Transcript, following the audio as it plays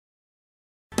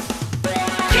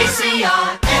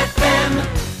KCR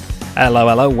FM. Hello,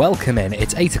 hello, welcome in.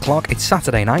 It's 8 o'clock, it's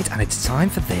Saturday night, and it's time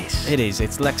for this. It is.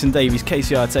 It's Lex&Davey's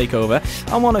KCR Takeover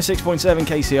on 106.7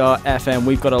 KCR FM.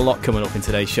 We've got a lot coming up in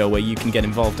today's show where you can get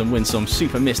involved and win some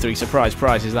super mystery surprise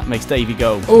prizes that makes Davey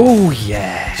go, oh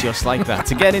yeah, just like that.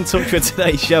 To get in touch with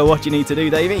today's show, what you need to do,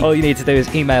 Davey? All you need to do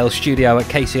is email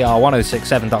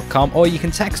studio@kcr1067.com, or you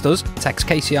can text us, text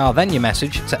KCR, then your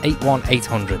message to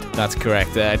 81800. That's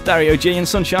correct. Dario G and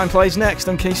Sunshine plays next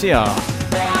on KCR.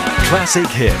 Classic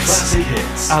hits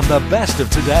and the best of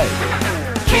today.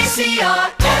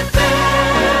 KCR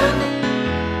FM.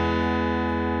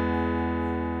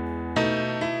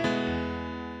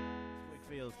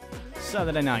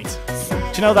 Saturday night. Do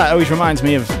you know that always reminds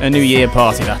me of a New Year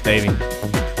party, that, Davey?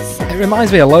 It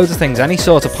reminds me of loads of things. Any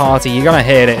sort of party, you're going to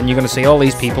hear it, and you're going to see all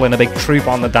these people in a big troop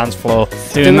on the dance floor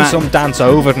doing some dance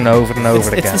over and over and over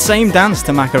again. It's the same dance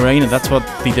to Macarena, that's what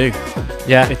they do.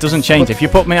 Yeah. It doesn't change. If you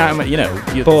put me out, you know...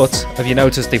 But have you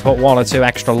noticed they put one or two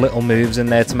extra little moves in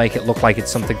there to make it look like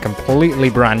it's something completely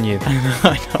brand new?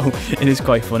 I know. It is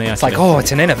quite funny, actually. It's like, oh,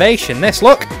 it's an innovation, this,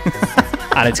 look!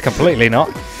 And it's completely not.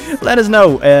 Let us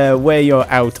know where you're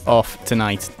out of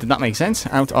tonight. Did that make sense?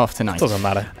 Out of tonight. Doesn't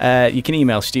matter. You can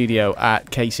email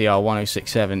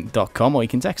studio@kcr1067.com, or you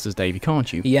can text us, Davey,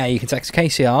 can't you? Yeah, you can text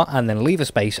KCR and then leave a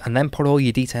space and then put all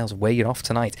your details of where you're off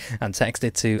tonight and text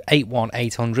it to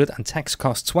 81800, and text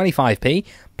costs 25p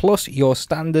plus your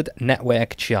standard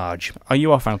network charge. Are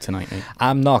you off out tonight, mate?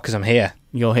 I'm not, because I'm here.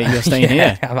 You're here. You're staying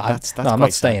here? That's I'm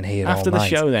not staying here After all the night.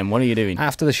 show, then, what are you doing?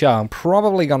 After the show, I'm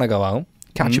probably going to go home,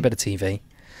 catch a bit of TV.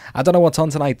 I don't know what's on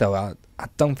tonight, though. I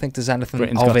don't think there's anything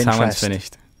Britain's of Got interest. Talent's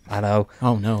finished. I know.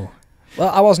 Oh, no. Well,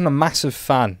 I wasn't a massive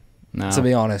fan, to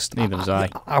be honest. Neither was I.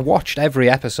 I watched every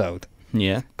episode.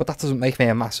 Yeah. But that doesn't make me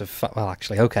a massive fan. Well,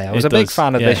 actually, okay. I was a big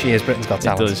fan of this year's Britain's Got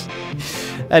Talent. It does.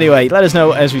 Anyway, let us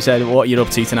know, as we said, what you're up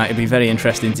to tonight. It'd be very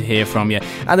interesting to hear from you.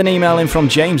 And an email in from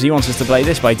James. He wants us to play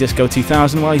this by Disco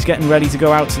 2000 while he's getting ready to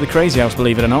go out to the Crazy House,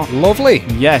 believe it or not. Lovely.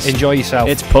 Yes. Enjoy yourself.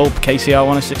 It's Pulp, KCR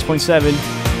 106.7.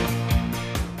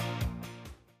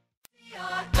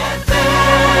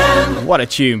 What a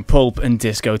tune, Pulp and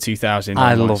Disco 2000.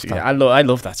 I love that. I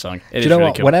love that song. Do you know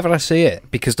what? Cool. Whenever I see it,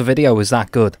 because the video was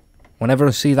that good, whenever I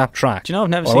see that track... Do you know I've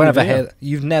never seen the video?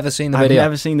 You've never seen the video? I've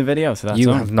never seen the video to that You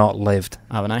song. have not lived.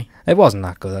 Haven't I? It wasn't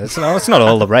that good. It's not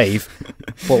all the rave.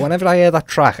 But whenever I hear that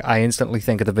track, I instantly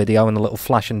think of the video and the little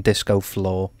flashing disco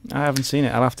floor. I haven't seen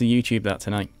it. I'll have to YouTube that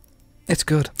tonight. It's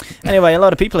good. Anyway, a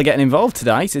lot of people are getting involved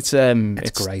tonight. It's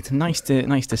great. Nice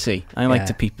to see. I like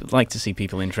to see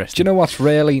people interested. Do you know what's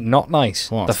really not nice?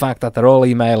 What? The fact that they're all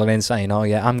emailing in saying, "Oh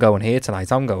yeah, I'm going here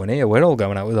tonight. I'm going here. We're all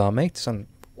going out with our mates, and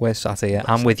we're sat here.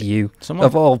 I'm with you."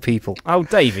 Of all people. Oh,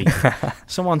 Davey,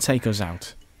 someone take us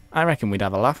out. I reckon we'd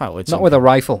have a laugh out with. Not with a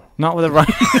rifle. Not with a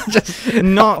rifle. Just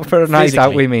not for a night out.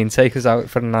 physically. We mean take us out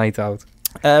for a night out.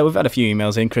 We've had a few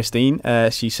emails in. Christine,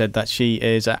 she said that she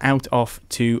is out off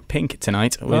to Pink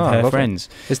tonight with her friends.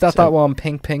 Is that one?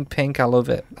 Pink, Pink, Pink. I love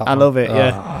it. I love it.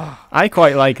 Yeah, I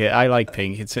quite like it. I like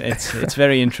Pink. It's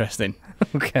very interesting.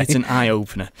 Okay, it's an eye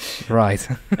opener. Right.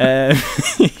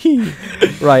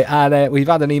 Right, and we've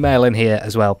had an email in here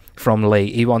as well from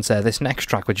Lee. He wants this next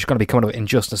track, which is going to be coming up in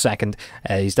just a second.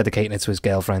 He's dedicating it to his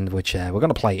girlfriend, which we're going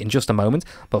to play in just a moment.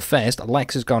 But first,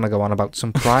 Lex is going to go on about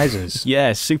some prizes.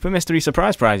 Yeah, super mystery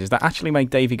surprise prizes that actually make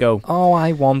Davey go, oh,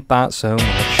 I want that so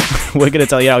much. We're going to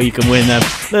tell you how you can win them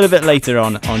a little bit later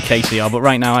on KCR. But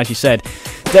right now, as you said,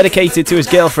 dedicated to his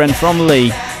girlfriend from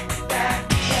Lee.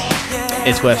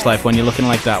 It's Westlife When You're Looking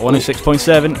Like That.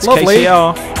 106.7. It's Lovely.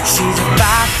 KCR. She's a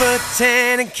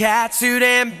 5'10" and catsuit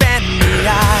and bendy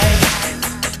eyes.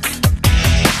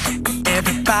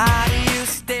 Everybody is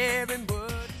staring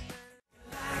would.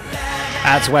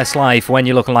 That's Westlife When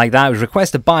You're Looking Like That. It was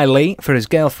requested by Lee for his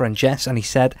girlfriend Jess, and he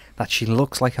said that she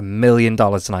looks like $1 million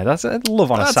tonight. That's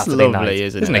love on a Saturday lovely, night.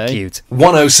 isn't it eh? cute?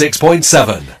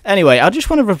 106.7. Anyway, I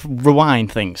just want to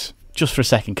rewind things just for a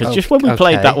second, because just when we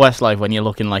played that Westlife When You're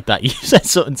Looking Like That, you said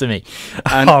something to me.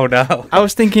 And oh no! I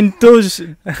was thinking, does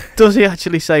he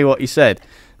actually say what he said?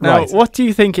 Now, Right. what do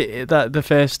you think that the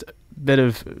first bit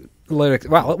of lyrics?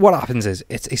 Well, what happens is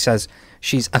he says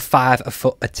she's a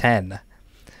 5'10".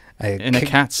 in a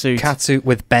catsuit. Catsuit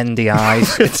with bendy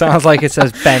eyes. It sounds like it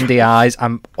says bendy eyes.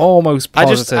 I'm almost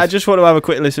positive. I just want to have a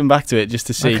quick listen back to it just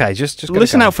to see. Okay, just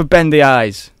listen out for bendy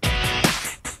eyes.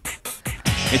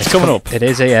 It's coming up. It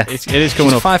is here. It is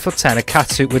coming up. 5'10", a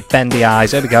catsuit with bendy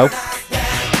eyes. There we go.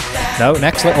 No,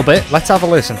 next little bit. Let's have a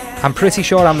listen. I'm pretty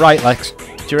sure I'm right, Lex. Do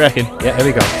you reckon? Yeah, here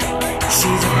we go. She's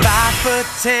a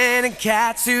 5'10" and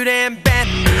catsuit and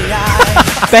bendy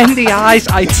eyes. Bendy eyes,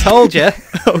 I told you.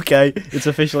 Okay, it's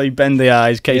officially bendy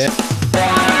eyes. Case. Yeah.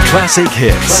 Classic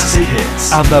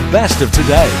hits. And the best of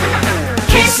today.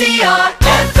 KCR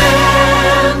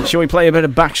FM. Shall we play a bit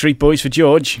of Backstreet Boys for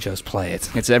George? Just play it.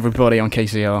 It's Everybody on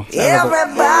KCR.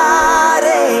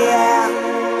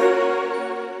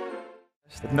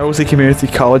 Nosy Community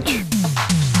College.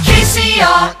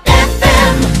 KCR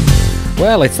FM.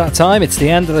 Well, it's that time. It's the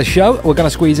end of the show. We're going to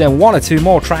squeeze in one or two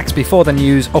more tracks before the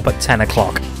news up at 10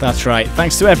 o'clock. That's right.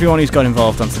 Thanks to everyone who's got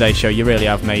involved on today's show. You really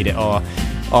have made it our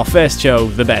first show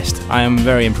the best. I am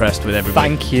very impressed with everybody.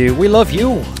 Thank you. We love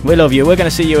you. We love you. We're going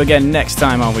to see you again next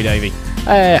time, aren't we, Davey?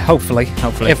 Hopefully.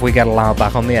 If we get allowed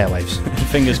back on the airwaves.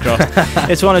 Fingers crossed.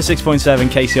 It's 106.7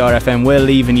 KCR FM. We're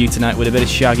leaving you tonight with a bit of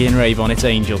Shaggy and Rave on. It's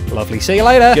Angel. Lovely. See you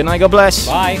later. Good night. God bless.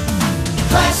 Bye.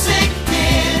 Classic